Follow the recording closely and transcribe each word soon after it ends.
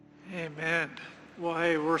Amen. Well,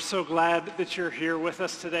 hey, we're so glad that you're here with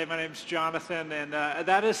us today. My name's Jonathan, and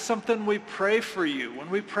that is something we pray for you. When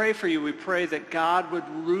we pray for you, we pray that God would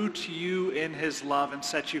root you in his love and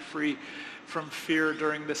set you free from fear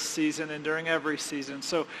during this season and during every season.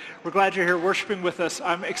 So we're glad you're here worshiping with us.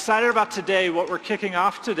 I'm excited about today, what we're kicking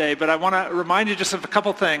off today, but I want to remind you just of a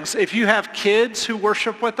couple things. If you have kids who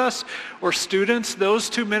worship with us or students, those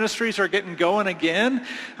two ministries are getting going again.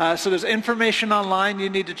 So there's information online you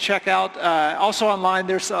need to check out. Also online,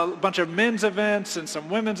 there's a bunch of men's events and some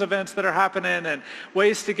women's events that are happening and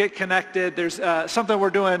ways to get connected. There's something we're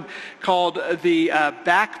doing called the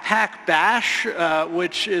Backpack Bash,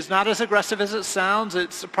 which is not as aggressive as it sounds.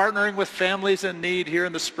 It's partnering with families in need here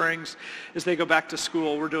in the Springs as they go back to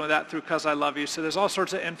school. We're doing that through 'Cause I Love You. So there's all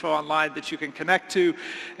sorts of info online that you can connect to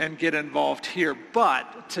and get involved here.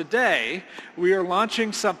 But today, we are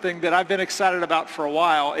launching something that I've been excited about for a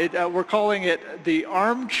while. We're calling it the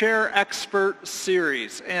Armchair Expert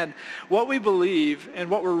Series. And what we believe and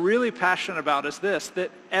what we're really passionate about is this, that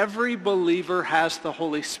every believer has the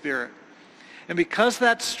Holy Spirit. And because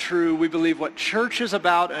that's true, we believe what church is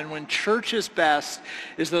about and when church is best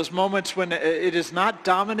is those moments when it is not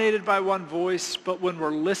dominated by one voice, but when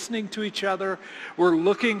we're listening to each other, we're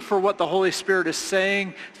looking for what the Holy Spirit is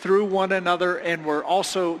saying through one another, and we're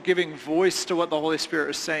also giving voice to what the Holy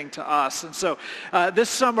Spirit is saying to us. And so this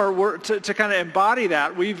summer, to kind of embody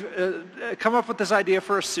that, we've come up with this idea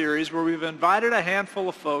for a series where we've invited a handful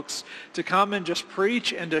of folks to come and just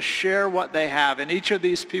preach and to share what they have. And each of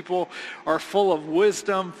these people are full of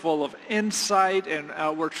wisdom, full of insight, and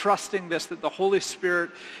we're trusting this, that the Holy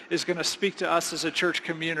Spirit is going to speak to us as a church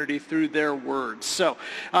community through their words. So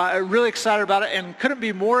really excited about it, and couldn't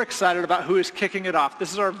be more excited about who is kicking it off.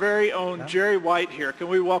 This is our very own Jerry White here. Can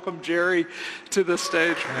we welcome Jerry to the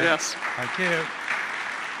stage? Yes. Thank you.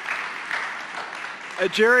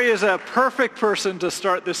 Jerry is a perfect person to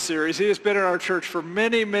start this series. He has been in our church for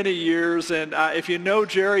many, many years, and if you know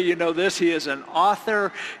Jerry, you know this. He is an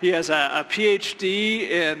author. He has a PhD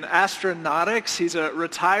in astronautics. He's a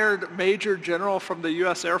retired Major General from the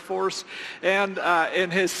U.S. Air Force, and in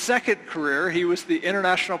his second career, he was the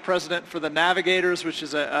International President for the Navigators, which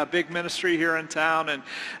is a big ministry here in town, and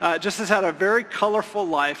just has had a very colorful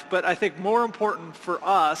life. But I think more important for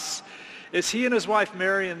us is he and his wife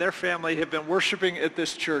Mary and their family have been worshiping at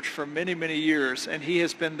this church for many, many years, and he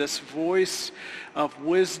has been this voice of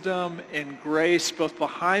wisdom and grace, both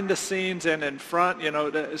behind the scenes and in front,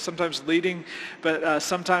 sometimes leading, but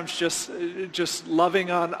sometimes just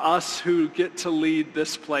loving on us who get to lead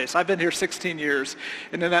this place. I've been here 16 years,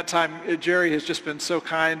 and in that time, Jerry has just been so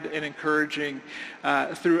kind and encouraging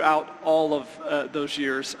throughout all of those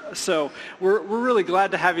years. So we're really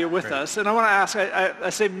glad to have you with us. And I want to ask, I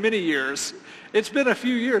say many years, it's been a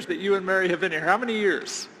few years that you and Mary have been here. How many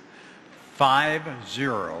years?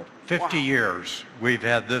 50 years we've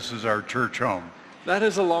had this as our church home. That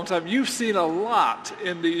is a long time. You've seen a lot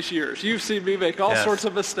in these years. You've seen me make all sorts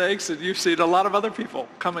of mistakes, and you've seen a lot of other people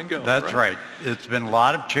come and go. That's right. It's been a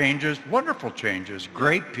lot of changes, wonderful changes,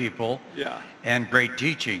 great people, and great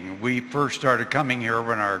teaching. We first started coming here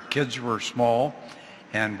when our kids were small,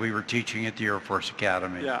 and we were teaching at the Air Force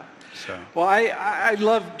Academy. Yeah. So. Well, I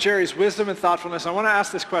love Jerry's wisdom and thoughtfulness. I want to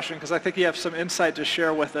ask this question because I think you have some insight to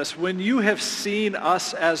share with us. When you have seen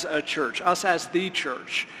us as a church, us as the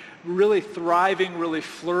church, really thriving, really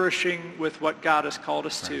flourishing with what God has called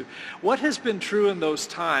us to, what has been true in those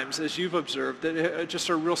times, as you've observed, that just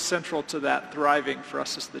are real central to that thriving for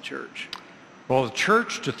us as the church? Well, the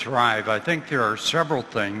church to thrive, I think there are several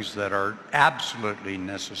things that are absolutely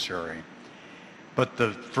necessary. But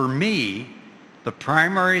for me, the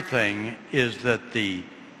primary thing is that the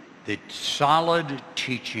solid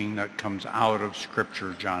teaching that comes out of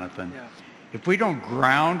Scripture, Jonathan, if we don't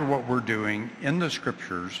ground what we're doing in the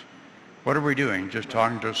Scriptures, what are we doing? Just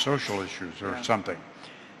talking to social issues or something.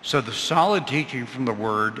 So the solid teaching from the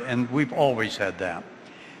Word, and we've always had that.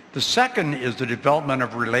 The second is the development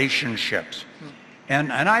of relationships.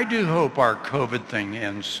 And I do hope our COVID thing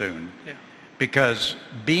ends soon. Because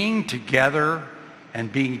being together and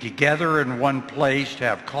being together in one place to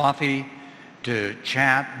have coffee, to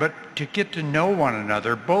chat, but to get to know one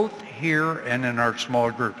another, both here and in our small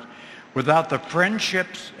groups. Without the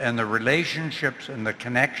friendships and the relationships and the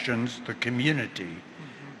connections, the community,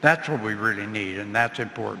 that's what we really need, and that's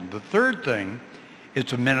important. The third thing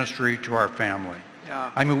is a ministry to our family.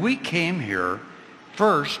 I mean, we came here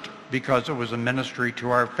first because it was a ministry to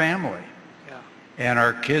our family, and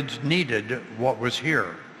our kids needed what was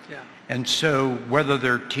here. And so whether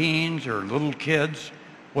they're teens or little kids,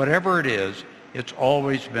 whatever it is, it's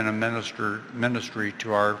always been a ministry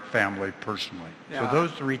to our family personally. Yeah. So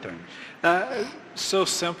those three things. So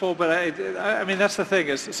simple, but I mean, that's the thing,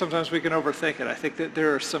 is sometimes we can overthink it. I think that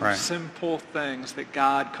there are some Right. simple things that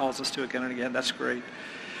God calls us to again and again. That's great.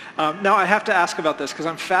 Now, I have to ask about this because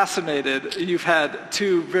I'm fascinated. You've had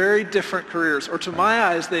two very different careers, or to my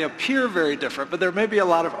eyes, they appear very different, but there may be a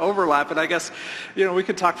lot of overlap, and I guess, we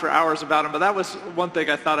could talk for hours about them, but that was one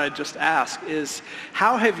thing I thought I'd just ask, is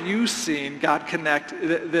how have you seen God connect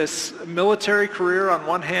this military career on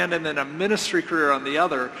one hand and then a ministry career on the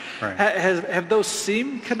other? Right. Have those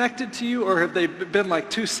seemed connected to you, or have they been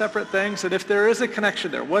like two separate things? And if there is a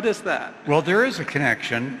connection there, what is that? Well, there is a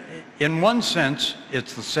connection. In one sense,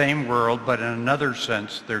 it's the same world, but in another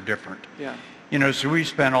sense, they're different. Yeah. So we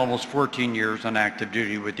spent almost 14 years on active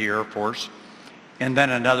duty with the Air Force, and then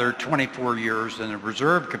another 24 years in the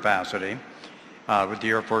reserve capacity with the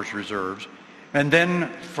Air Force Reserves, and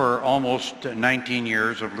then for almost 19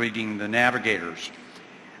 years of leading the Navigators.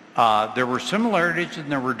 There were similarities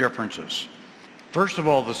and there were differences. First of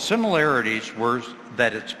all, the similarities were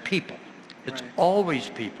that it's people. It's Right. always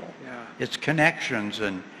people. Yeah. It's connections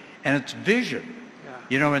and it's vision.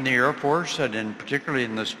 Yeah. In the Air Force and particularly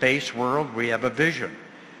in the space world, we have a vision.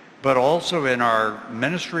 But also in our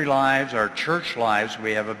ministry lives, our church lives,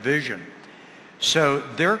 we have a vision. So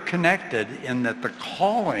they're connected in that the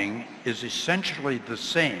calling is essentially the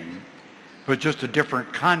same, but just a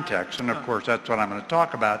different context. And of course, that's what I'm going to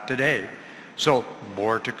talk about today. So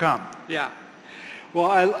more to come. Yeah. Well,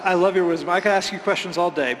 I love your wisdom. I could ask you questions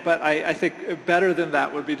all day, but I think better than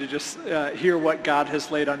that would be to just hear what God has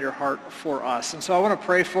laid on your heart for us. And so I want to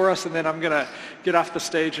pray for us, and then I'm going to get off the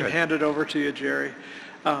stage and hand it over to you, Jerry.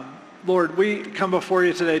 Lord, we come before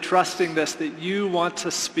you today trusting this, that you want to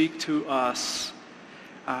speak to us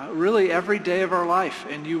really every day of our life,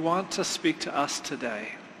 and you want to speak to us today.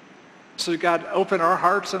 So God, open our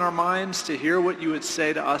hearts and our minds to hear what you would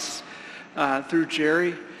say to us through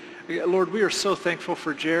Jerry. Lord, we are so thankful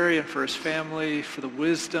for Jerry and for his family, for the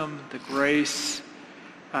wisdom, the grace,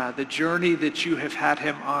 the journey that you have had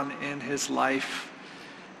him on in his life.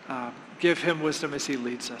 Give him wisdom as he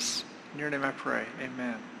leads us. In your name I pray.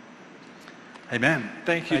 Amen. Amen.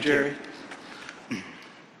 Thank you, Jerry.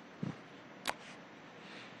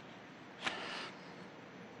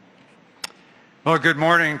 Well, good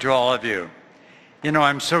morning to all of you.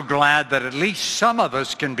 I'm so glad that at least some of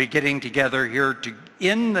us can be getting together here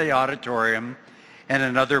in the auditorium and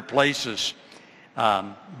in other places.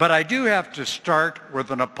 But I do have to start with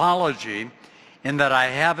an apology in that I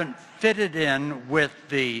haven't fitted in with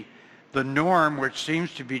the norm, which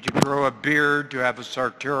seems to be to grow a beard, to have a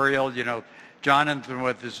sartorial, Jonathan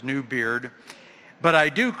with his new beard. But I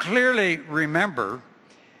do clearly remember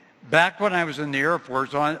back when I was in the Air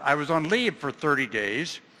Force, I was on leave for 30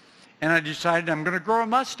 days, and I decided I'm going to grow a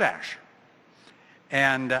mustache.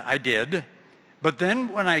 And I did. But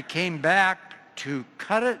then when I came back to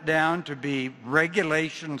cut it down to be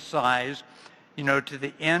regulation size, to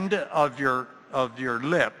the end of your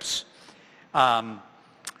lips,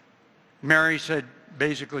 Mary said,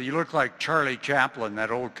 basically, you look like Charlie Chaplin,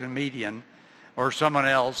 that old comedian, or someone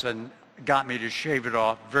else, and got me to shave it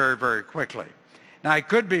off very, very quickly. Now, I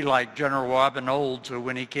could be like General Robin Olds, who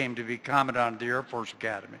when he came to be Commandant of the Air Force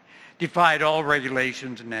Academy, defied all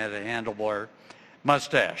regulations and had a handlebar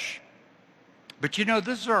mustache. But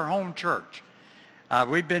this is our home church.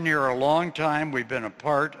 We've been here a long time. We've been a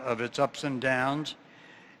part of its ups and downs.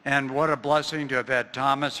 And what a blessing to have had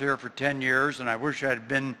Thomas here for 10 years. And I wish I had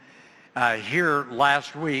been here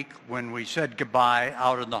last week when we said goodbye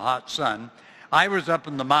out in the hot sun. I was up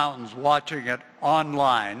in the mountains watching it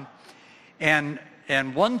online. And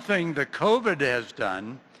one thing that COVID has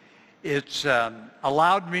done, it's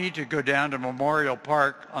allowed me to go down to Memorial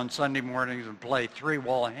Park on Sunday mornings and play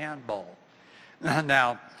three-wall handball.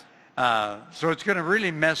 Now, so it's going to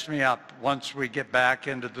really mess me up once we get back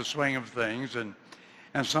into the swing of things, and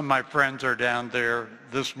some of my friends are down there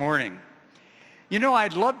this morning.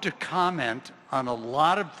 I'd love to comment on a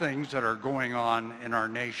lot of things that are going on in our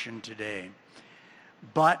nation today,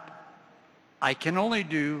 but I can only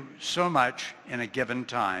do so much in a given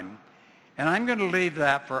time, and I'm going to leave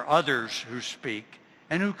that for others who speak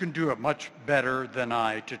and who can do it much better than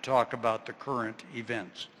I to talk about the current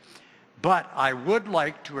events. But I would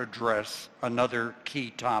like to address another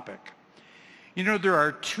key topic. There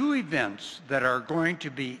are two events that are going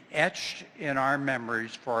to be etched in our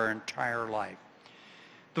memories for our entire life.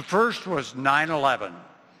 The first was 9/11,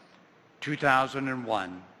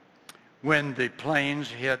 2001, when the planes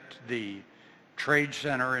hit the Trade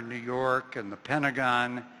Center in New York and the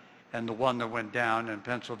Pentagon and the one that went down in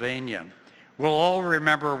Pennsylvania, we'll all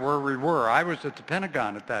remember where we were. I was at the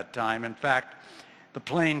Pentagon at that time. In fact, the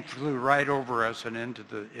plane flew right over us and into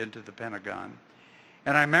the Pentagon.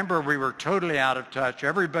 And I remember we were totally out of touch.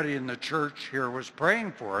 Everybody in the church here was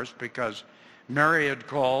praying for us because Mary had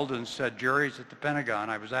called and said, Jerry's at the Pentagon.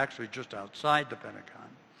 I was actually just outside the Pentagon.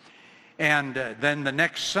 And then the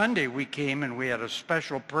next Sunday we came and we had a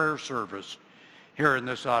special prayer service here in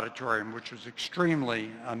this auditorium, which was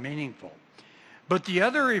extremely meaningful. But the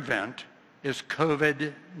other event is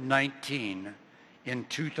COVID-19 in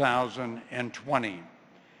 2020.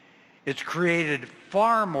 It's created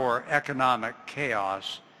far more economic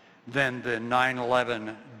chaos than the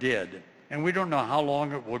 9/11 did. And we don't know how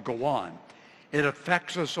long it will go on. It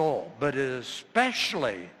affects us all, but it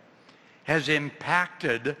especially has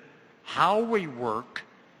impacted how we work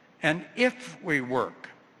and if we work.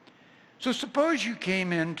 So suppose you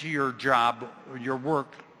came into your job, your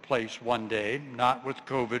workplace one day, not with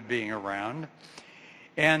COVID being around,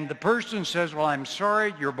 and the person says, well, I'm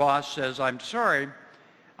sorry, your boss says, I'm sorry,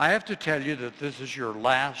 I have to tell you that this is your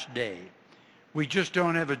last day. We just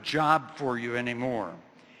don't have a job for you anymore.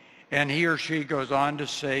 And he or she goes on to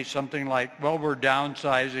say something like, well, we're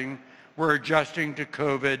downsizing, we're adjusting to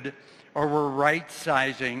COVID, or we're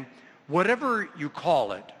right-sizing. Whatever you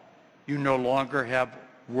call it, you no longer have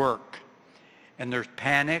work. And there's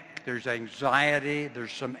panic, there's anxiety,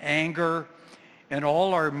 there's some anger, and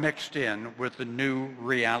all are mixed in with the new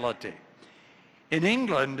reality. In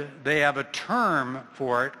England, they have a term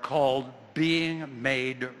for it called being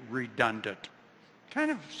made redundant. Kind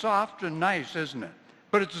of soft and nice, isn't it?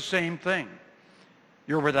 But it's the same thing.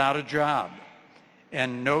 You're without a job,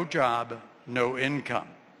 and no job, no income.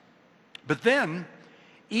 But then,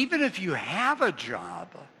 even if you have a job,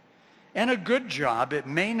 and a good job, it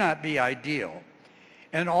may not be ideal.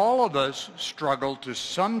 And all of us struggle to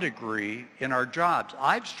some degree in our jobs.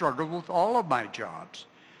 I've struggled with all of my jobs.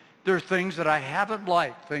 There are things that I haven't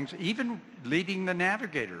liked, things, even leading the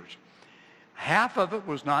Navigators. Half of it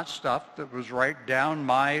was not stuff that was right down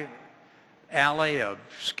my alley of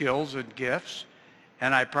skills and gifts,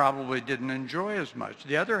 and I probably didn't enjoy as much.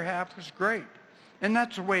 The other half was great. And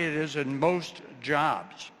that's the way it is in most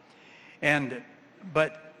jobs.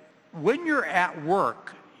 But when you're at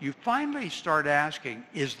work, you finally start asking,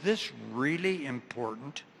 is this really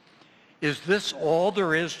important? Is this all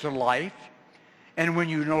there is to life? And when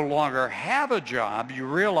you no longer have a job, you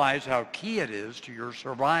realize how key it is to your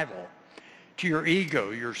survival, to your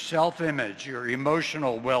ego, your self-image, your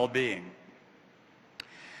emotional well-being.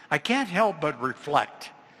 I can't help but reflect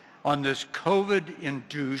on this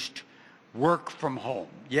COVID-induced work from home.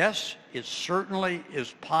 Yes, it certainly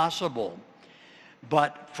is possible,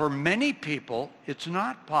 but for many people, it's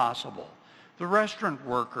not possible. The restaurant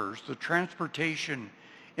workers, the transportation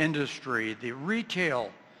industry, the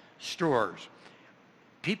retail stores,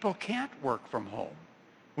 people can't work from home.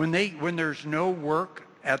 When there's no work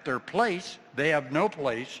at their place, they have no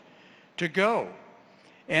place to go.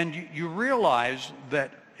 And you realize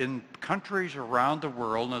that in countries around the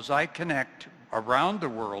world, and as I connect around the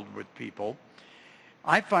world with people,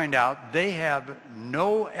 I find out they have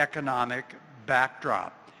no economic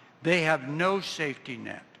backdrop. They have no safety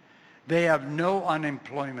net. They have no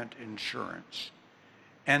unemployment insurance.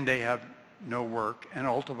 And they have no work and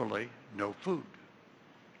ultimately no food.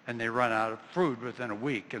 And they run out of food within a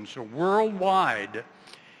week. And so worldwide,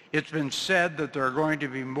 it's been said that there are going to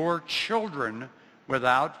be more children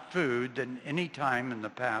without food than any time in the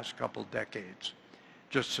past couple decades,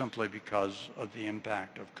 just simply because of the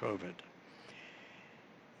impact of COVID.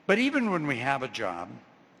 But even when we have a job,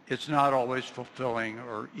 it's not always fulfilling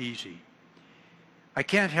or easy. I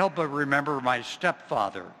can't help but remember my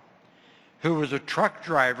stepfather, who was a truck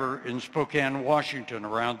driver in Spokane, Washington,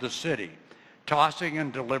 around the city, tossing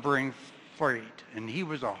and delivering freight. And he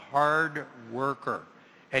was a hard worker,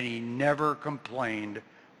 and he never complained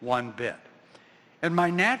one bit. And my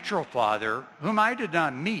natural father, whom I did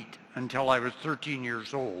not meet until I was 13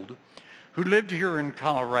 years old, who lived here in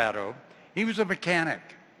Colorado, he was a mechanic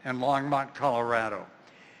in Longmont, Colorado.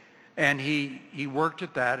 And he worked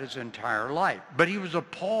at that his entire life. But he was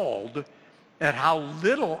appalled at how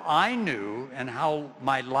little I knew and how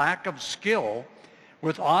my lack of skill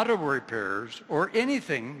with auto repairs or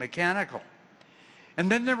anything mechanical. And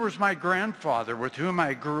then there was my grandfather, with whom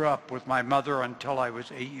I grew up with my mother until I was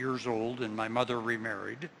 8 years old, and my mother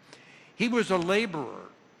remarried. He was a laborer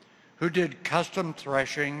who did custom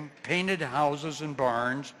threshing, painted houses and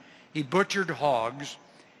barns. He butchered hogs.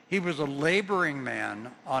 He was a laboring man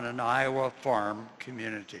on an Iowa farm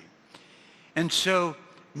community. And so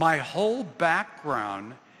my whole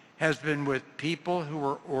background has been with people who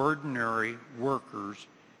were ordinary workers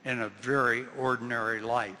in a very ordinary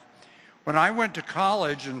life. When I went to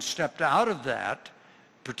college and stepped out of that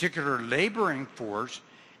particular laboring force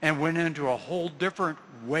and went into a whole different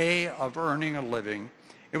way of earning a living,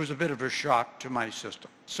 it was a bit of a shock to my system.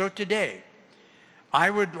 So today, I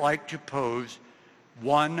would like to pose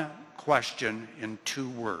one question in 2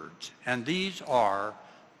 words, and these are,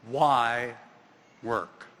 why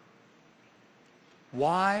work?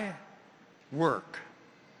 Why work?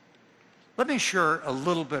 Let me share a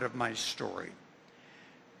little bit of my story.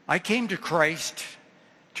 I came to Christ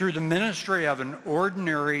through the ministry of an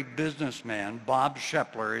ordinary businessman, Bob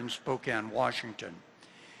Shepler, in Spokane, Washington.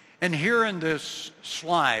 And here in this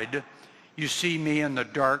slide, you see me in the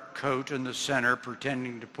dark coat in the center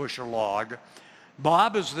pretending to push a log.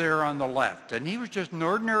 Bob is there on the left, and he was just an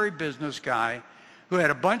ordinary business guy who had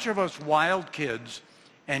a bunch of us wild kids,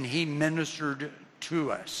 and he ministered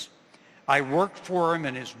to us. I worked for him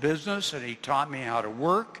in his business, and he taught me how to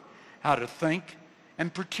work, how to think,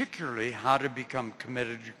 and particularly how to become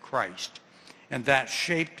committed to Christ. And that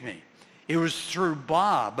shaped me. It was through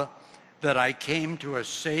Bob that I came to a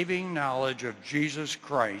saving knowledge of Jesus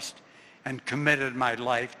Christ and committed my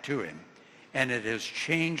life to him. And it has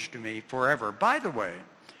changed me forever. By the way,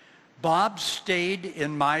 Bob stayed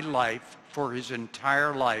in my life for his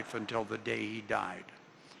entire life until the day he died.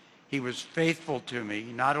 He was faithful to me.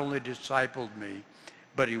 He not only discipled me,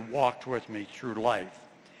 but he walked with me through life.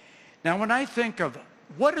 Now, when I think of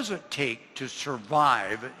what does it take to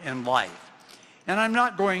survive in life, and I'm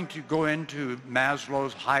not going to go into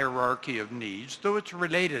Maslow's hierarchy of needs, though it's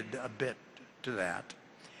related a bit to that.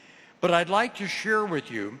 But I'd like to share with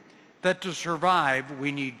you that to survive,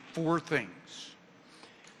 we need 4 things.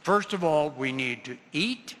 First of all, we need to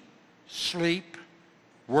eat, sleep,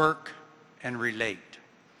 work, and relate.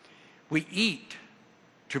 We eat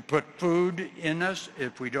to put food in us.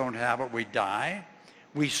 If we don't have it, we die.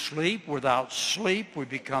 We sleep. Without sleep, we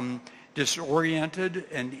become disoriented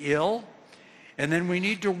and ill. And then we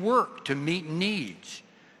need to work to meet needs,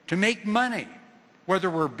 to make money. Whether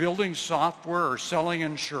we're building software or selling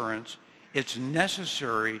insurance, it's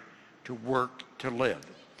necessary to work to live.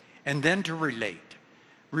 And then to relate.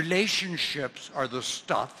 Relationships are the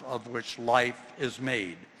stuff of which life is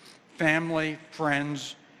made. Family,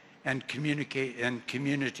 friends, and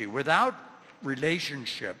community. Without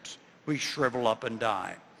relationships, we shrivel up and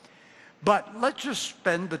die. But let's just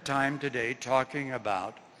spend the time today talking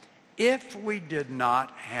about if we did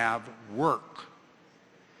not have work,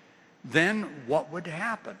 then what would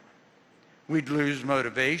happen? We'd lose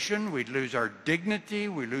motivation, we'd lose our dignity,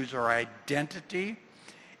 we'd lose our identity,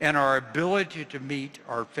 and our ability to meet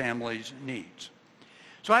our family's needs.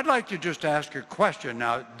 So I'd like to just ask a question.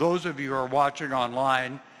 Now, those of you who are watching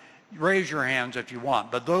online, raise your hands if you want.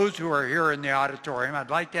 But those who are here in the auditorium, I'd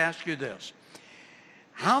like to ask you this.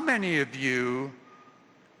 How many of you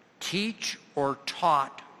teach or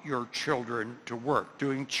taught your children to work,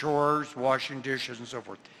 doing chores, washing dishes, and so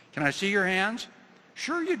forth? Can I see your hands?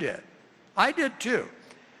 Sure you did. I did too.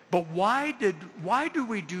 But why do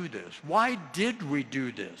we do this? Why did we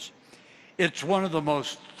do this? It's one of the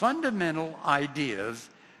most fundamental ideas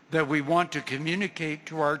that we want to communicate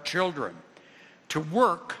to our children, to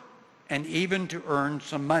work and even to earn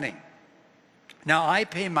some money. Now, I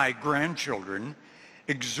pay my grandchildren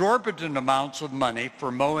exorbitant amounts of money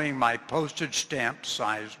for mowing my postage stamp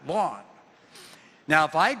sized lawn. Now,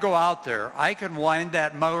 if I go out there, I can wind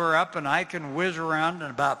that mower up and I can whiz around in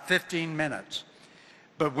about 15 minutes.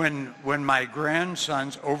 But when my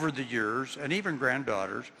grandsons over the years, and even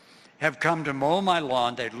granddaughters, have come to mow my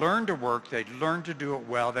lawn, they learn to work, they learn to do it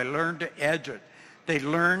well, they learn to edge it, they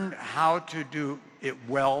learn how to do it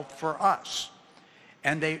well for us,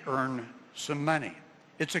 and they earn some money.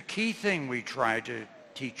 It's a key thing we try to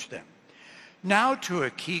teach them. Now to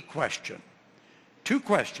a key question. 2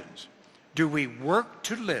 questions. Do we work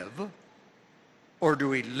to live, or do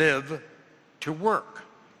we live to work?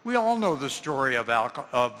 We all know the story of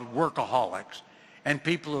workaholics and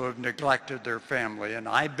people who have neglected their family, and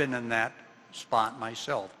I've been in that spot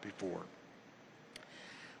myself before.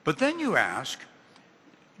 But then you ask,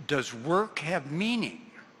 does work have meaning?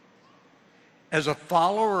 As a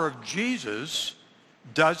follower of Jesus,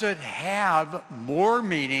 does it have more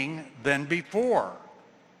meaning than before?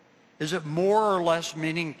 Is it more or less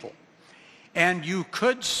meaningful? And you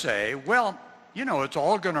could say, well, you know, it's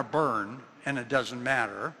all going to burn and it doesn't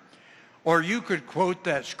matter. Or you could quote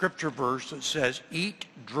that scripture verse that says, eat,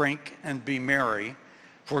 drink, and be merry,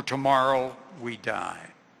 for tomorrow we die.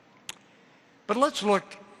 But let's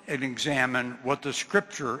look and examine what the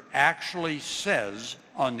scripture actually says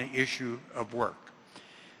on the issue of work.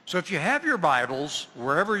 So if you have your Bibles,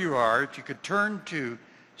 wherever you are, if you could turn to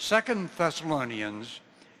 2 Thessalonians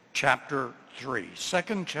chapter 3.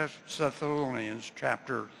 2 Thessalonians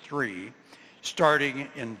chapter 3, starting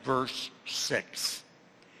in verse 6.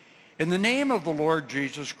 In the name of the Lord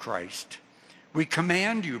Jesus Christ, we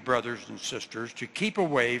command you, brothers and sisters, to keep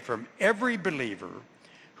away from every believer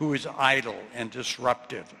who is idle and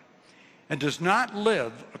disruptive and does not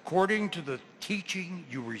live according to the teaching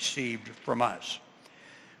you received from us.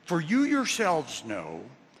 For you yourselves know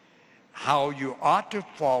how you ought to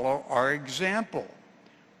follow our example.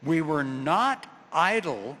 We were not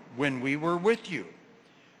idle when we were with you,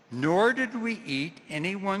 nor did we eat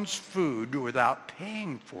anyone's food without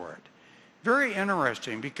paying for it. Very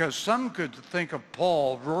interesting, because some could think of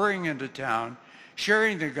Paul roaring into town,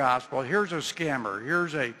 sharing the gospel. Here's a scammer.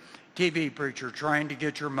 Here's a TV preacher trying to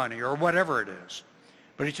get your money, or whatever it is.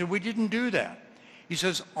 But he said, we didn't do that. He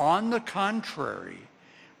says, on the contrary,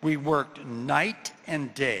 we worked night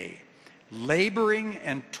and day, laboring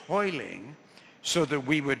and toiling, so that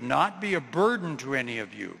we would not be a burden to any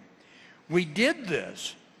of you. We did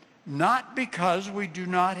this not because we do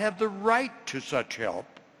not have the right to such help.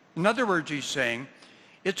 In other words, he's saying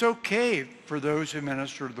it's okay for those who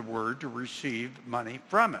minister the word to receive money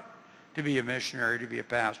from it, to be a missionary, to be a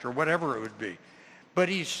pastor, whatever it would be. But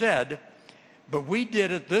he said, but we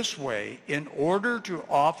did it this way in order to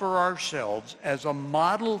offer ourselves as a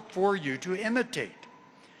model for you to imitate.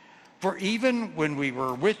 For even when we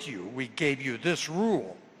were with you, we gave you this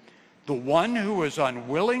rule: the one who is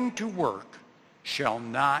unwilling to work shall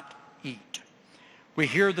not eat. We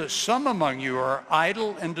hear that some among you are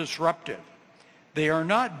idle and disruptive. They are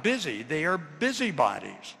not busy, they are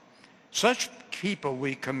busybodies. Such people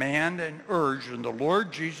we command and urge in the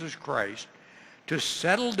Lord Jesus Christ to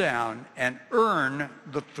settle down and earn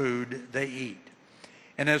the food they eat.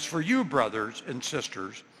 And as for you, brothers and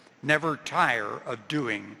sisters, never tire of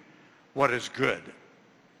doing what is good.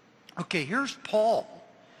 Okay, here's Paul,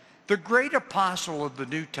 the great apostle of the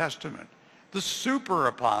New Testament, the super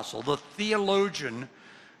apostle, the theologian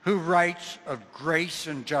who writes of grace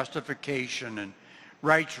and justification and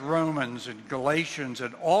writes Romans and Galatians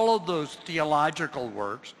and all of those theological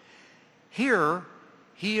works. Here,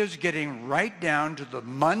 he is getting right down to the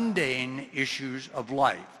mundane issues of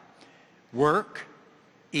life: work,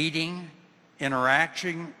 eating,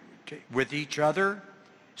 interacting with each other.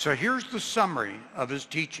 So here's the summary of his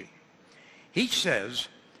teaching. He says,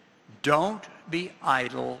 don't be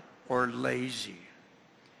idle or lazy.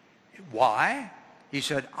 Why? He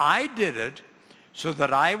said, I did it so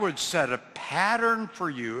that I would set a pattern for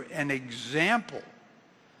you, an example.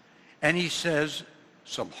 And he says,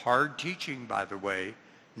 some hard teaching, by the way,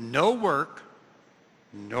 no work,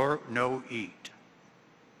 no eat.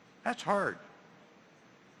 That's hard.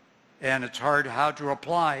 And it's hard how to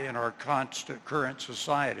apply in our current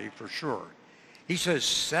society, for sure. He says,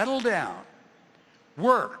 settle down,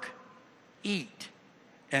 work, eat,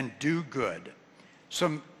 and do good.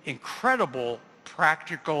 Some incredible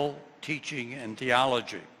practical teaching and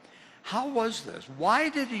theology. How was this? Why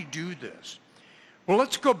did he do this? Well,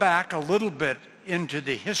 let's go back a little bit into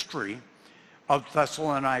the history of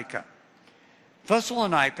Thessalonica.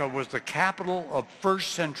 Thessalonica was the capital of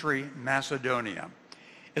first century Macedonia.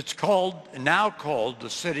 It's now called the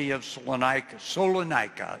city of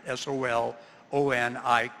Salonika, S-O-L-O-N-I-K-A.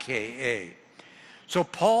 So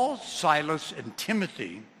Paul, Silas, and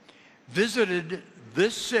Timothy visited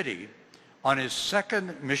this city on his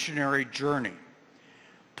second missionary journey.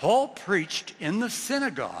 Paul preached in the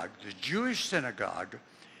synagogue, the Jewish synagogue,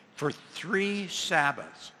 for 3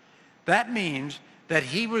 Sabbaths. That means that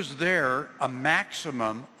he was there a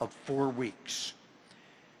maximum of 4 weeks.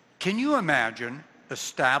 Can you imagine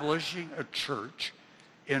establishing a church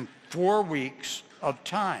in 4 weeks of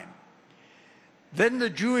time? Then the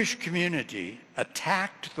Jewish community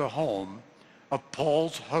attacked the home of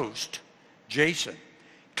Paul's host, Jason,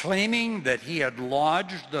 claiming that he had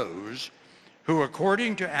lodged those who,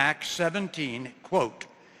 according to Acts 17, quote,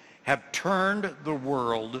 have turned the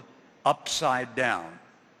world upside down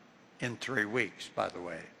in 3 weeks, by the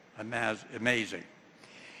way. Amazing.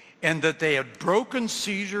 And that they had broken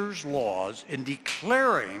Caesar's laws in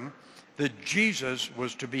declaring that Jesus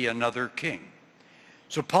was to be another king.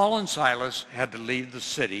 So Paul and Silas had to leave the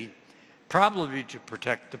city, probably to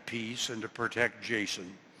protect the peace and to protect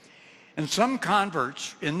Jason. And some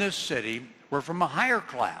converts in this city were from a higher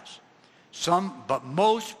class. Some, but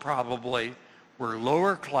most probably, were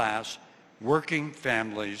lower class, working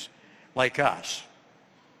families like us.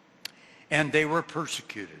 And they were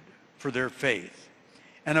persecuted for their faith.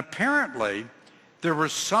 And apparently, there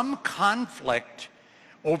was some conflict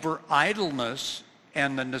over idleness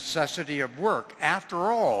and the necessity of work.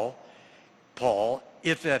 After all, Paul,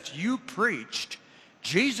 if you preached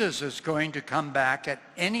Jesus is going to come back at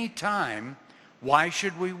any time, why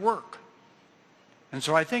should we work? And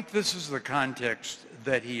so I think this is the context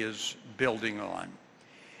that he is building on.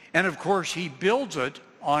 And of course, he builds it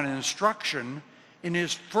on instruction in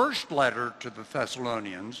his first letter to the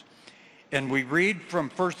Thessalonians. And we read from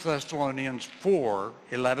 1 Thessalonians 4,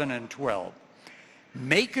 11 and 12.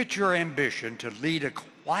 Make it your ambition to lead a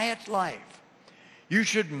quiet life. You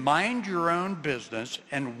should mind your own business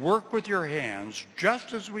and work with your hands,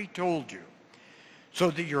 just as we told you, so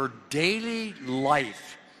that your daily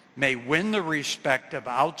life may win the respect of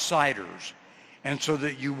outsiders, and so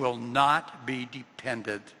that you will not be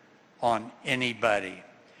dependent on anybody.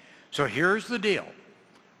 So here's the deal.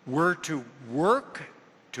 We're to work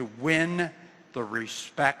to win the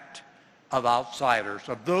respect of outsiders,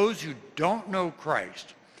 of those who don't know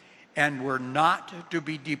Christ, and we're not to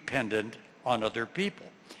be dependent on other people.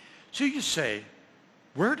 So you say,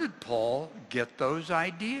 where did Paul get those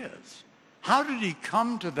ideas? How did he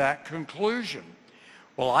come to that conclusion?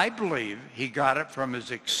 Well, I believe he got it from his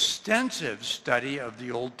extensive study of the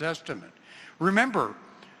Old Testament. Remember,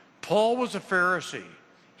 Paul was a Pharisee.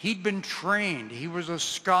 He'd been trained. He was a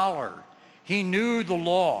scholar. He knew the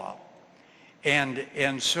law. And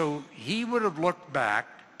so he would have looked back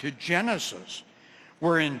to Genesis,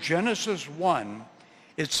 where in Genesis 1,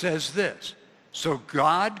 it says this, so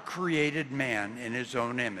God created man in his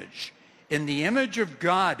own image. In the image of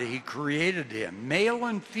God, he created him. Male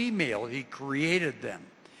and female, he created them.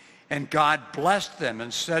 And God blessed them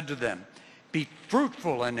and said to them, be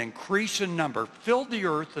fruitful and increase in number. Fill the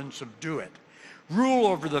earth and subdue it. Rule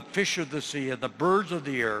over the fish of the sea and the birds of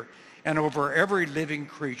the air and over every living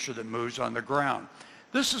creature that moves on the ground.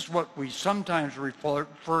 This is what we sometimes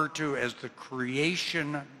refer to as the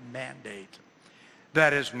creation mandate.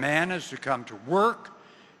 That is, man is to come to work,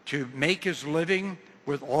 to make his living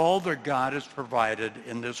with all that God has provided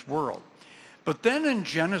in this world. But then in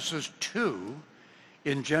Genesis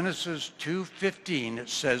 2:15, it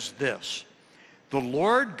says this, the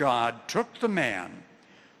Lord God took the man,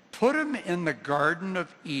 put him in the Garden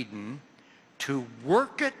of Eden to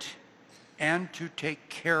work it and to take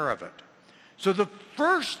care of it. So the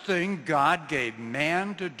first thing God gave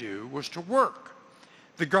man to do was to work.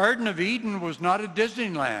 The Garden of Eden was not a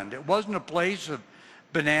Disneyland. It wasn't a place of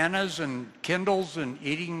bananas and Kindles and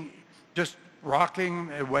eating, just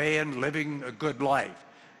rocking away and living a good life.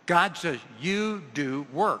 God says, you do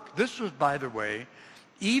work. This was, by the way,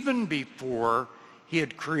 even before he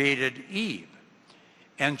had created Eve.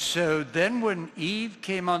 And so then when Eve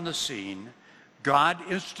came on the scene, God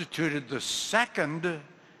instituted the second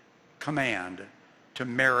command to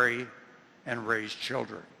marry and raise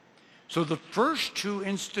children. So the first two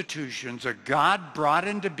institutions that God brought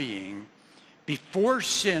into being before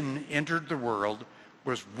sin entered the world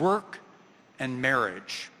was work and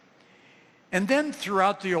marriage. And then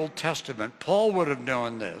throughout the Old Testament, Paul would have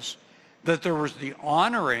known this, that there was the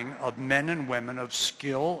honoring of men and women of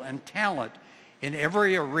skill and talent in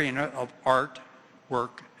every arena of art,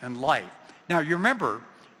 work, and life. Now, you remember,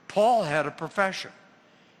 Paul had a profession.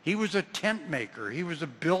 He was a tent maker. He was a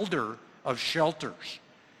builder of shelters.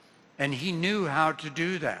 And he knew how to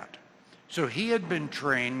do that. So he had been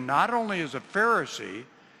trained not only as a Pharisee,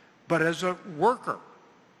 but as a worker.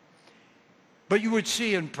 But you would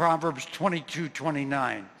see in Proverbs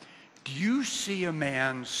 22:29, do you see a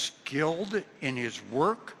man skilled in his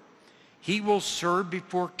work? He will serve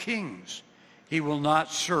before kings. He will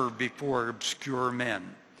not serve before obscure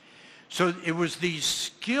men. So it was these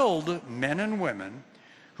skilled men and women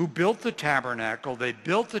who built the tabernacle, they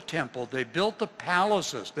built the temple, they built the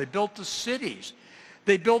palaces, they built the cities,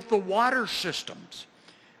 they built the water systems.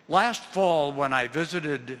 Last fall when I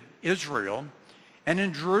visited Israel, and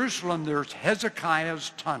in Jerusalem there's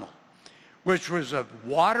Hezekiah's Tunnel, which was a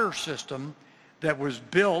water system that was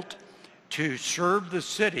built to serve the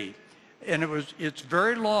city. And it's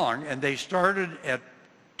very long, and they started at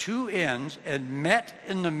two ends and met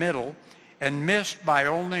in the middle and missed by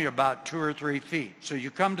only about 2 or 3 feet. So you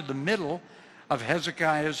come to the middle of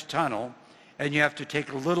Hezekiah's Tunnel, and you have to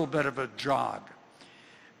take a little bit of a jog.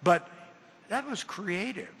 But that was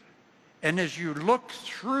creative. And as you look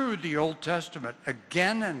through the Old Testament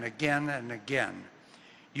again and again and again,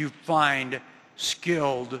 you find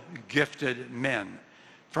skilled, gifted men.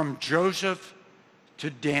 From Joseph to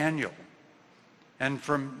Daniel, and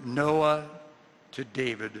from Noah to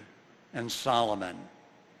David and Solomon.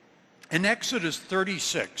 In Exodus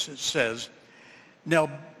 36, it says, now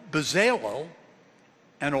Bezalel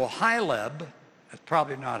and Oholiab, that's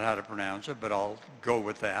probably not how to pronounce it, but I'll go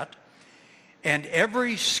with that. And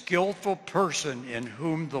every skillful person in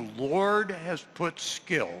whom the Lord has put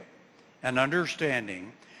skill and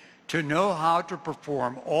understanding to know how to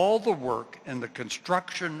perform all the work in the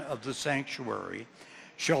construction of the sanctuary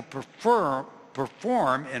shall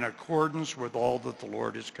perform in accordance with all that the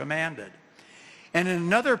Lord has commanded. And in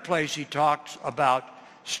another place he talks about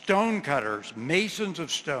stone cutters, masons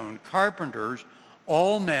of stone, carpenters,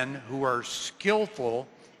 all men who are skillful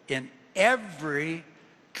in every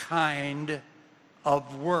kind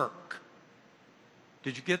of work.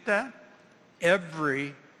 Did you get that?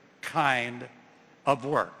 Every kind of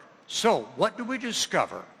work. So what do we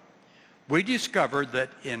discover? We discovered that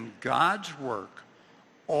in God's work,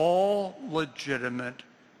 all legitimate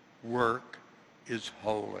work is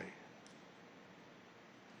holy.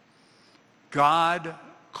 God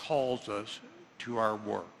calls us to our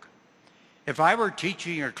work. If I were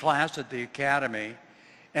teaching a class at the academy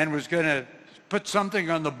and was going to put something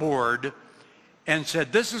on the board and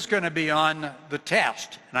said, this is going to be on the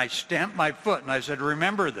test, and I stamped my foot and I said,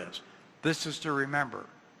 remember this. This is to remember.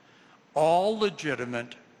 All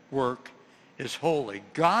legitimate work is holy.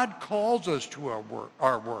 God calls us to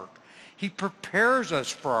our work. He prepares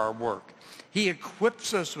us for our work. He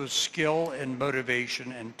equips us with skill and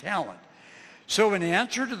motivation and talent. So in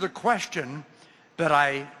answer to the question that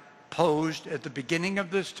I posed at the beginning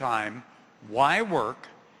of this time, why work?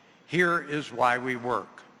 Here is why we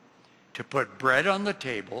work. To put bread on the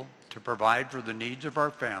table, to provide for the needs of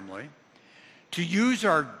our family, to use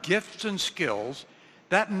our gifts and skills,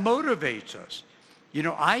 that motivates us. You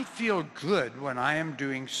know, I feel good when I am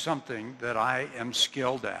doing something that I am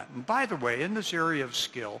skilled at. And by the way, in this area of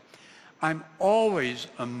skill, I'm always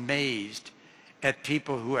amazed at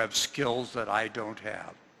people who have skills that I don't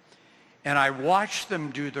have. And I watch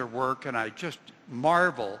them do their work, and I just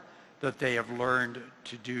marvel that they have learned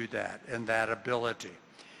to do that and that ability.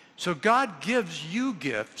 So God gives you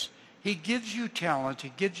gifts. He gives you talent.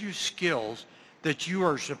 He gives you skills that you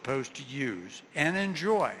are supposed to use and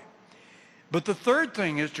enjoy. But the third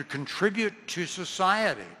thing is to contribute to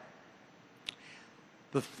society.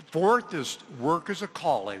 The fourth is work as a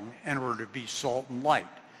calling, and we're to be salt and light.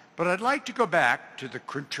 But I'd like to go back to the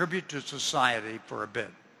contribute to society for a bit.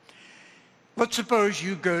 Let's suppose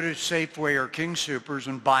you go to Safeway or King Soopers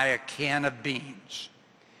and buy a can of beans.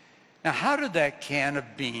 Now, how did that can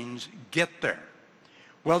of beans get there?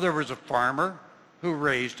 Well, there was a farmer who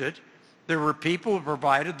raised it. There were people who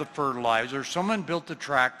provided the fertilizer. Someone built the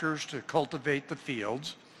tractors to cultivate the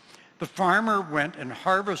fields. The farmer went and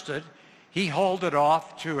harvested. He hauled it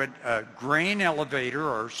off to a grain elevator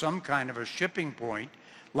or some kind of a shipping point,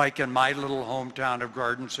 like in my little hometown of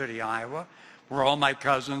Garden City, Iowa, where all my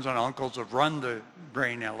cousins and uncles have run the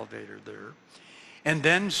grain elevator there. And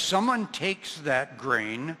then someone takes that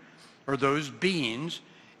grain or those beans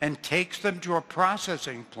and takes them to a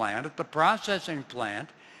processing plant. At the processing plant,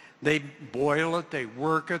 they boil it, they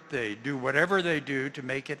work it, they do whatever they do to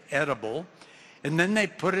make it edible, and then they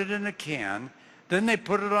put it in a can. Then they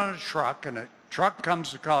put it on a truck, and a truck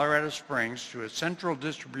comes to Colorado Springs to a central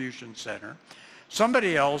distribution center.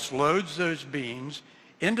 Somebody else loads those beans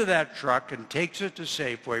into that truck and takes it to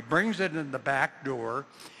Safeway, brings it in the back door,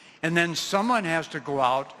 and then someone has to go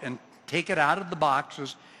out and take it out of the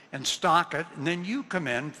boxes and stock it, and then you come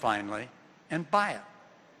in finally and buy it.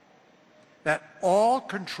 That all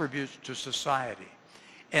contributes to society.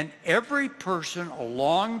 And every person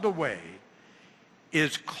along the way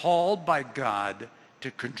is called by God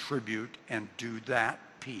to contribute and do that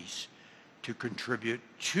piece, to contribute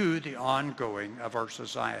to the ongoing of our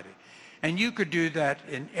society. And you could do that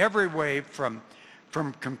in every way, from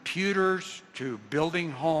computers to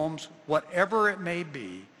building homes, whatever it may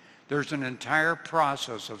be. There's an entire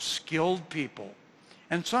process of skilled people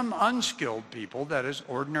and some unskilled people, that is,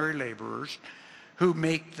 ordinary laborers, who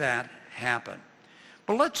make that happen.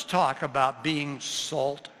 But let's talk about being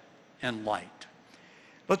salt and light.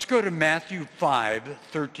 Let's go to Matthew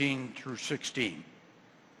 5:13 through 16.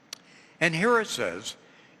 And here it says,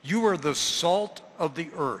 "You are the salt of the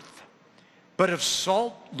earth. But if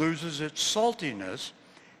salt loses its saltiness,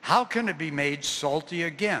 how can it be made salty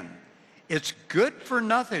again? It's good for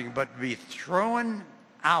nothing but to be thrown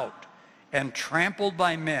out and trampled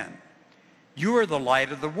by men. You are the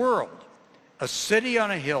light of the world. A city on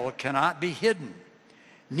a hill cannot be hidden.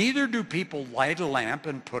 Neither do people light a lamp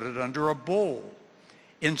and put it under a bowl.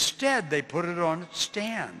 Instead, they put it on a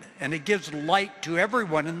stand, and it gives light to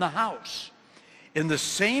everyone in the house. In the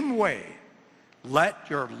same way, let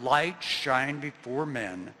your light shine before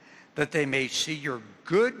men, that they may see your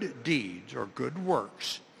good deeds or good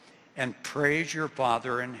works and praise your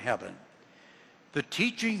Father in heaven." The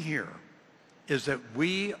teaching here is that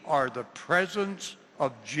we are the presence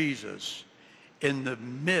of Jesus in the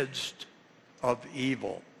midst of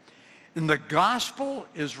evil. And the gospel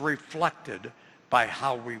is reflected by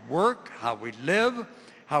how we work, how we live,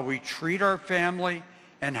 how we treat our family,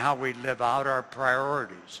 and how we live out our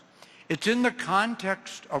priorities. It's in the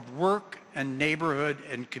context of work and neighborhood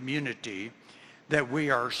and community that we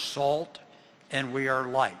are salt and we are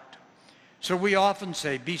light. So we often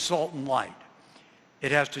say, be salt and light.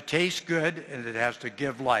 It has to taste good and it has to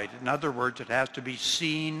give light. In other words, it has to be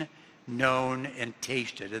seen, known, and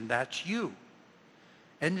tasted. And that's you.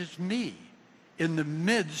 And it's me in the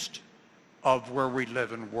midst of where we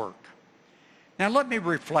live and work. Now let me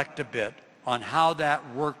reflect a bit on how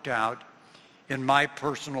that worked out in my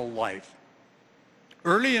personal life.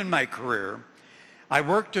 Early in my career, I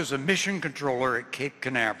worked as a mission controller at Cape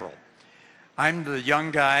Canaveral. I'm the young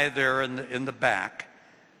guy there in the back,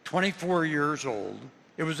 24 years old.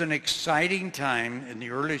 It was an exciting time in the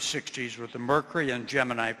early 60s with the Mercury and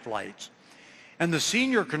Gemini flights. And the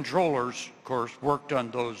senior controllers, of course, worked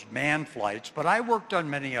on those manned flights, but I worked on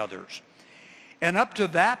many others. And up to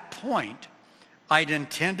that point, I'd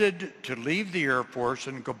intended to leave the Air Force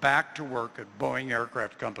and go back to work at Boeing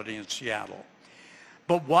Aircraft Company in Seattle.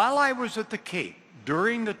 But while I was at the Cape,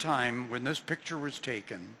 during the time when this picture was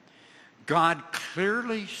taken, God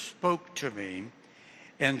clearly spoke to me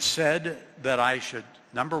and said that I should,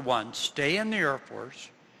 number one, stay in the Air Force,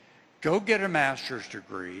 go get a master's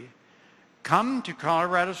degree, come to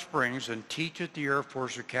Colorado Springs and teach at the Air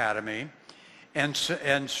Force Academy, and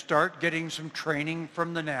start getting some training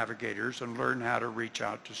from the navigators and learn how to reach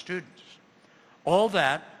out to students. All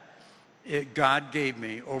that God gave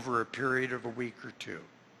me over a period of a week or two.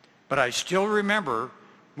 But I still remember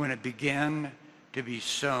when it began to be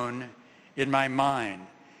sown in my mind.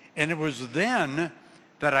 And it was then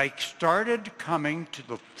that I started coming to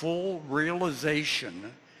the full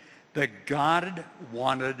realization that God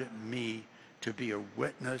wanted me to be a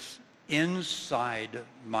witness inside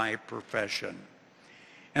my profession.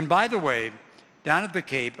 And by the way, down at the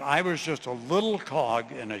Cape, I was just a little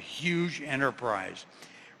cog in a huge enterprise.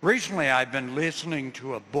 Recently, I've been listening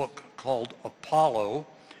to a book called Apollo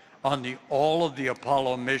on all of the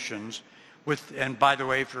Apollo missions. And by the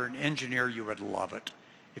way, for an engineer, you would love it.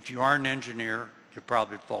 If you are an engineer, you'll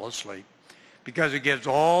probably fall asleep because it gives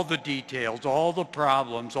all the details, all the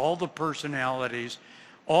problems, all the personalities,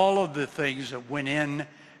 all of the things that went in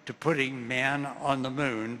to putting man on the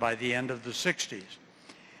moon by the end of the 60s.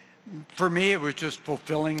 For me, it was just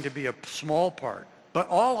fulfilling to be a small part. But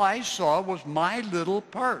all I saw was my little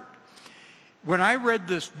part. When I read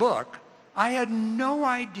this book, I had no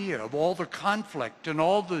idea of all the conflict and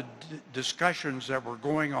all the discussions that were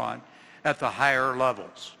going on at the higher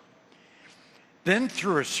levels. Then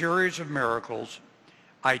through a series of miracles,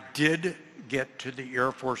 I did get to the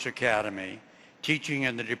Air Force Academy, teaching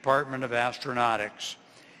in the Department of Astronautics,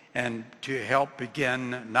 and to help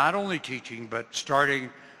begin not only teaching, but starting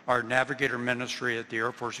our navigator ministry at the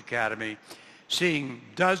Air Force Academy, seeing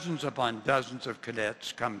dozens upon dozens of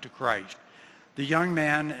cadets come to Christ. The young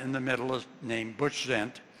man in the middle is named Butch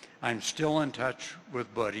Zent. I'm still in touch with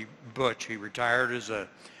Butch. He retired as a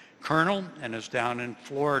colonel and is down in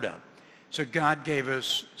Florida. So God gave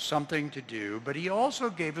us something to do, but he also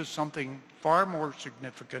gave us something far more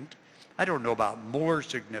significant. I don't know about more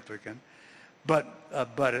significant, but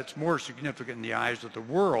it's more significant in the eyes of the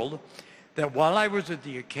world, that while I was at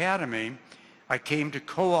the academy, I came to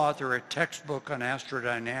co-author a textbook on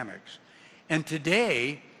astrodynamics. And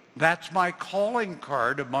today, that's my calling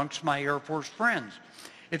card amongst my Air Force friends.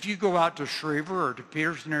 If you go out to Schriever or to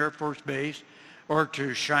Peterson Air Force Base or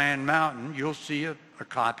to Cheyenne Mountain, you'll see a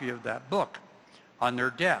copy of that book on their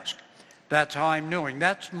desk. That's how I'm doing.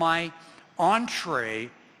 That's my entree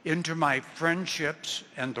into my friendships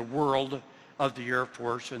and the world of the Air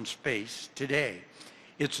Force and space today.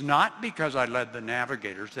 It's not because I led the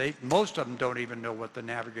navigators. Most of them don't even know what the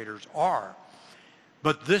navigators are.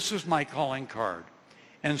 But this is my calling card.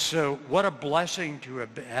 And so what a blessing to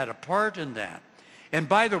have had a part in that. And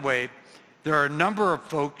by the way, there are a number of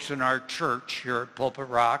folks in our church here at Pulpit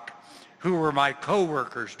Rock who were my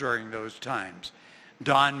co-workers during those times.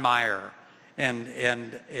 Don Meyer and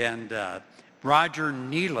Roger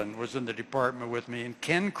Neelan was in the department with me, and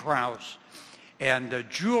Ken Krause and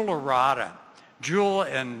Jewel Arata. Jewel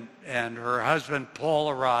and her husband, Paul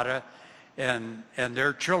Arata, and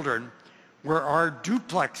their children were our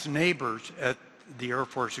duplex neighbors at the Air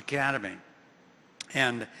Force Academy.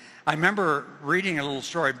 And I remember reading a little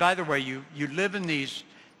story. By the way, you live in these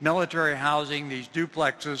military housing, these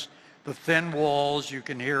duplexes, the thin walls, you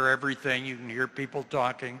can hear everything, you can hear people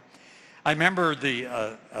talking. I remember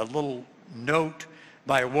a little note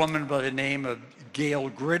by a woman by the name of Gail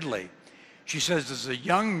Gridley. She says, as a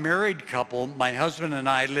young married couple, my husband and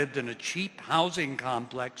I lived in a cheap housing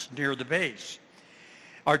complex near the base.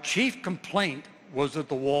 Our chief complaint was that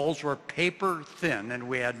the walls were paper thin and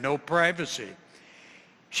we had no privacy.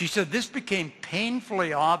 She said this became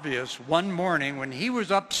painfully obvious one morning when he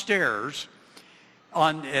was upstairs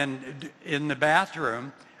in the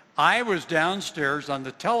bathroom. I was downstairs on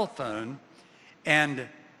the telephone, and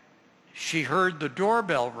she heard the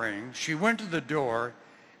doorbell ring. She went to the door,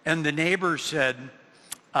 and the neighbor said,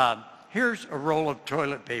 here's a roll of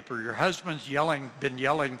toilet paper. Your husband's been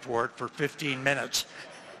yelling for it for 15 minutes.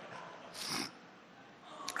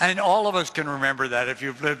 And all of us can remember that if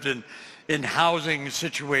you've lived in housing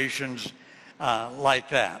situations like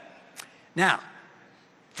that. Now,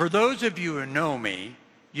 for those of you who know me,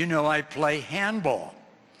 you know I play handball.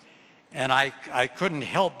 And I couldn't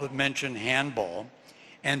help but mention handball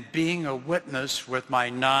and being a witness with my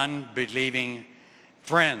non-believing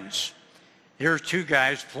friends. Here's two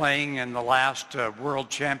guys playing in the last World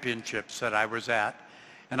Championships that I was at.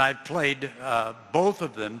 And I played both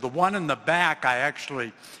of them. The one in the back I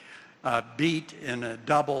actually beat in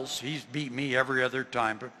doubles. He's beat me every other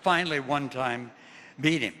time, but finally one time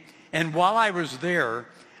beat him. And while I was there,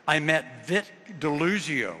 I met Vic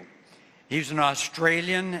Deluzio. He's an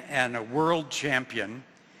Australian and a world champion.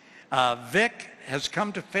 Vic has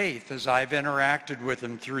come to faith as I've interacted with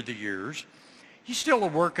him through the years. He's still a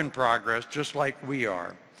work in progress, just like we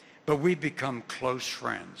are, but we've become close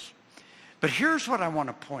friends. But here's what I want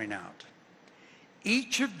to point out.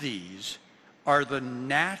 Each of these are the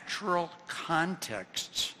natural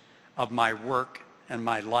contexts of my work and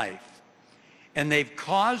my life. And they've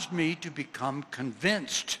caused me to become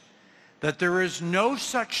convinced that there is no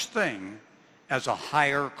such thing as a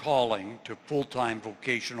higher calling to full-time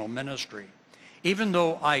vocational ministry. Even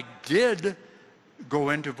though I did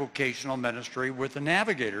go into vocational ministry with the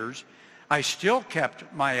Navigators, I still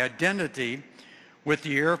kept my identity with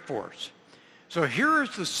the Air Force. So here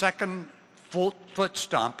is the second foot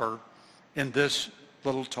stomper in this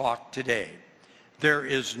little talk today. There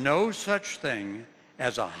is no such thing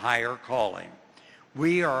as a higher calling.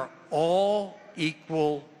 We are all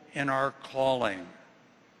equal in our calling.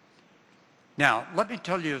 Now, let me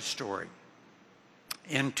tell you a story.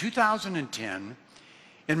 In 2010,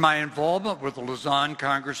 in my involvement with the Lausanne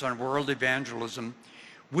Congress on World Evangelism,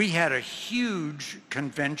 we had a huge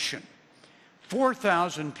convention.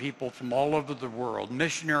 4,000 people from all over the world,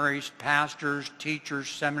 missionaries, pastors, teachers,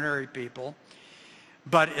 seminary people.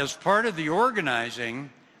 But as part of the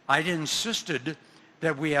organizing, I insisted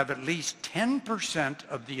that we have at least 10%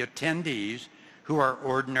 of the attendees who are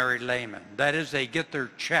ordinary laymen. That is, they get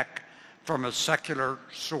their check from a secular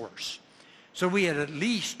source. So we had at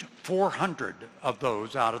least 400 of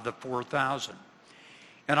those out of the 4,000.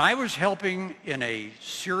 And I was helping in a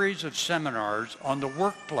series of seminars on the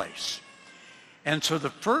workplace. And so the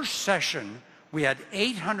first session, we had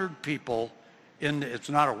 800 people it's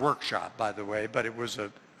not a workshop, by the way, but it was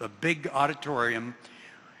a big auditorium.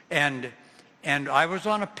 And I was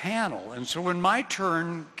on a panel. And so when my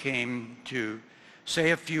turn came to say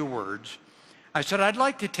a few words, I said, I'd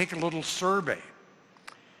like to take a little survey.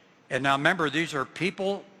 And now remember, these are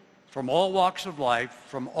people from all walks of life,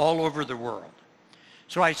 from all over the world.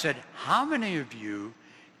 So I said, how many of you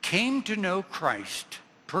came to know Christ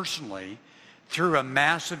personally through a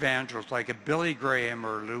mass evangelist like a Billy Graham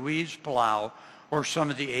or Louise Palau or some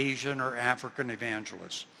of the Asian or African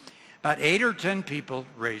evangelists? About 8 or 10 people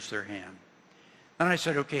raised their hand. Then I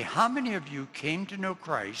said, okay, how many of you came to know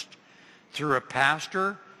Christ through a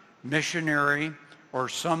pastor, missionary, or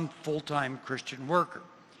some full-time Christian worker?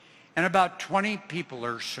 And about 20 people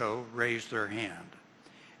or so raised their hand.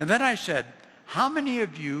 And then I said, how many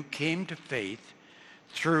of you came to faith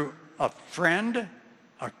through a friend,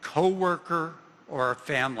 a coworker, or a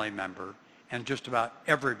family member? And just about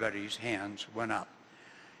everybody's hands went up.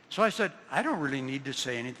 So I said, I don't really need to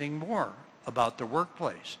say anything more about the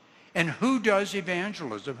workplace. And who does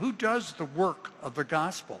evangelism? Who does the work of the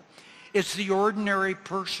gospel? It's the ordinary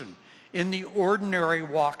person in the ordinary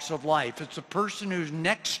walks of life. It's the person who's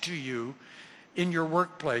next to you in your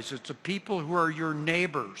workplace. It's the people who are your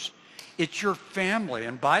neighbors. It's your family.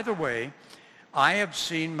 And by the way, I have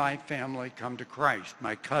seen my family come to Christ.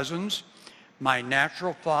 My cousins, my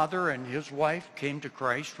natural father and his wife came to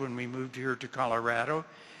Christ when we moved here to Colorado.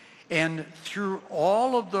 And through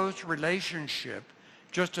all of those relationships,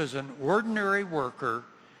 just as an ordinary worker,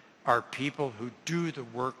 are people who do the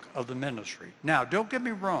work of the ministry. Now, don't get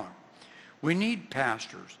me wrong. We need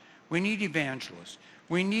pastors. We need evangelists.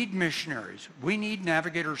 We need missionaries. We need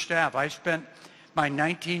Navigator staff. I spent my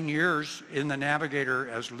 19 years in the Navigator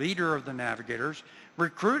as leader of the Navigators,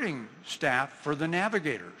 recruiting staff for the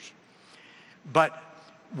Navigators. But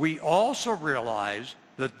we also realize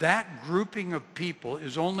that that grouping of people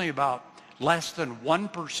is only about less than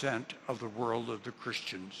 1% of the world of the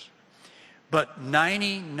Christians. But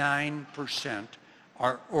 99%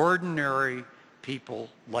 are ordinary people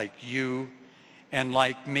like you and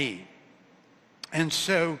like me. And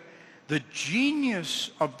so the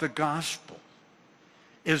genius of the gospel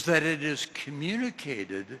is that it is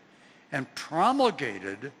communicated and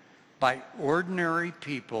promulgated by ordinary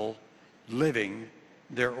people living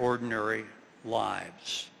their ordinary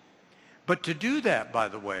lives. But to do that, by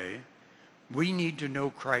the way, we need to know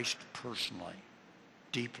Christ personally,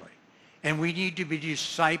 deeply. And we need to be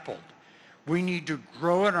discipled. We need to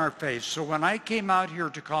grow in our faith. So when I came out here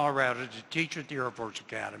to Colorado to teach at the Air Force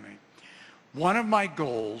Academy, one of my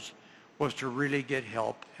goals was to really get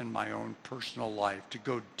help in my own personal life, to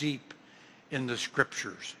go deep in the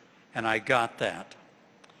scriptures. And I got that.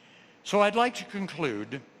 So I'd like to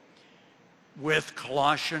conclude with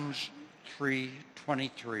Colossians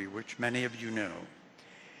 3:23, which many of you know. It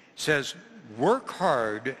says, work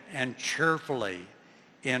hard and cheerfully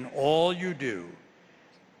in all you do.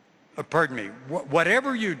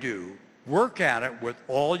 Whatever you do, work at it with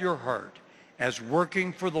all your heart, as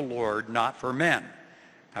working for the Lord, not for men.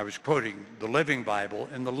 I was quoting the Living Bible.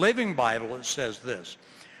 In the Living Bible, it says this,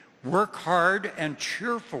 work hard and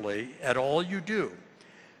cheerfully at all you do,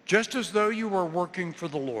 just as though you were working for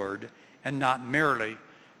the Lord and not merely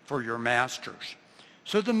for your masters.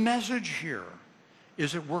 So the message here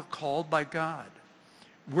is that we're called by God.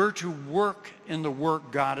 We're to work in the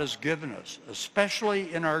work God has given us,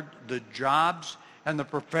 especially in the jobs and the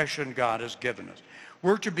profession God has given us.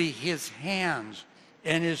 We're to be his hands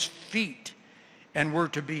and his feet, and we're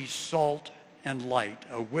to be salt and light,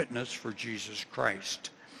 a witness for Jesus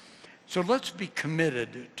Christ. So let's be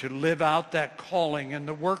committed to live out that calling in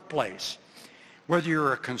the workplace. Whether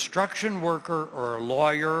you're a construction worker or a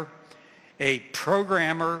lawyer, a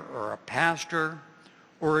programmer or a pastor,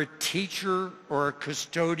 or a teacher or a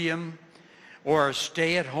custodian, or a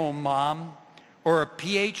stay-at-home mom, or a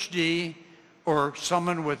PhD, or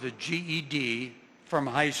someone with a GED from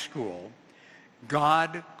high school,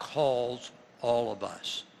 God calls all of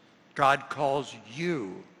us. God calls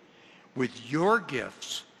you with your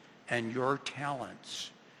gifts and your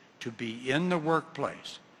talents to be in the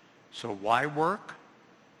workplace. So why work?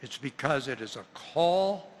 It's because it is a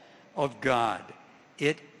call of God.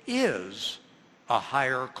 It is a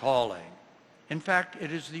higher calling. In fact,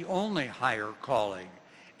 it is the only higher calling.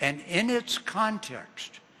 And in its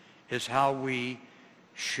context is how we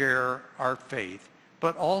share our faith,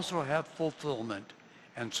 but also have fulfillment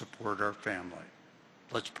and support our family.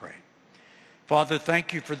 Let's pray. Father,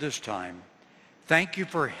 thank you for this time. Thank you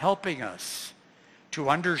for helping us to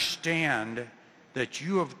understand that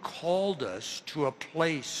you have called us to a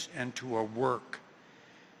place and to a work.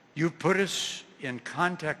 You've put us in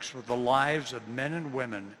context with the lives of men and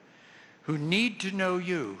women who need to know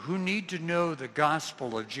you, who need to know the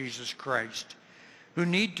gospel of Jesus Christ, who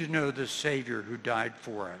need to know the Savior who died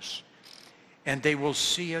for us. And they will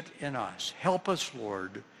see it in us. Help us,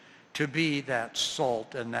 Lord, to be that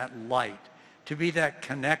salt and that light, to be that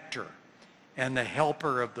connector and the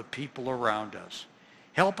helper of the people around us.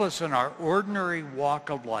 Help us in our ordinary walk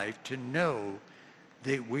of life to know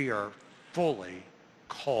that we are fully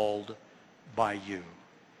called by you.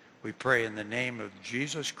 We pray in the name of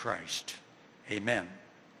Jesus Christ. Amen.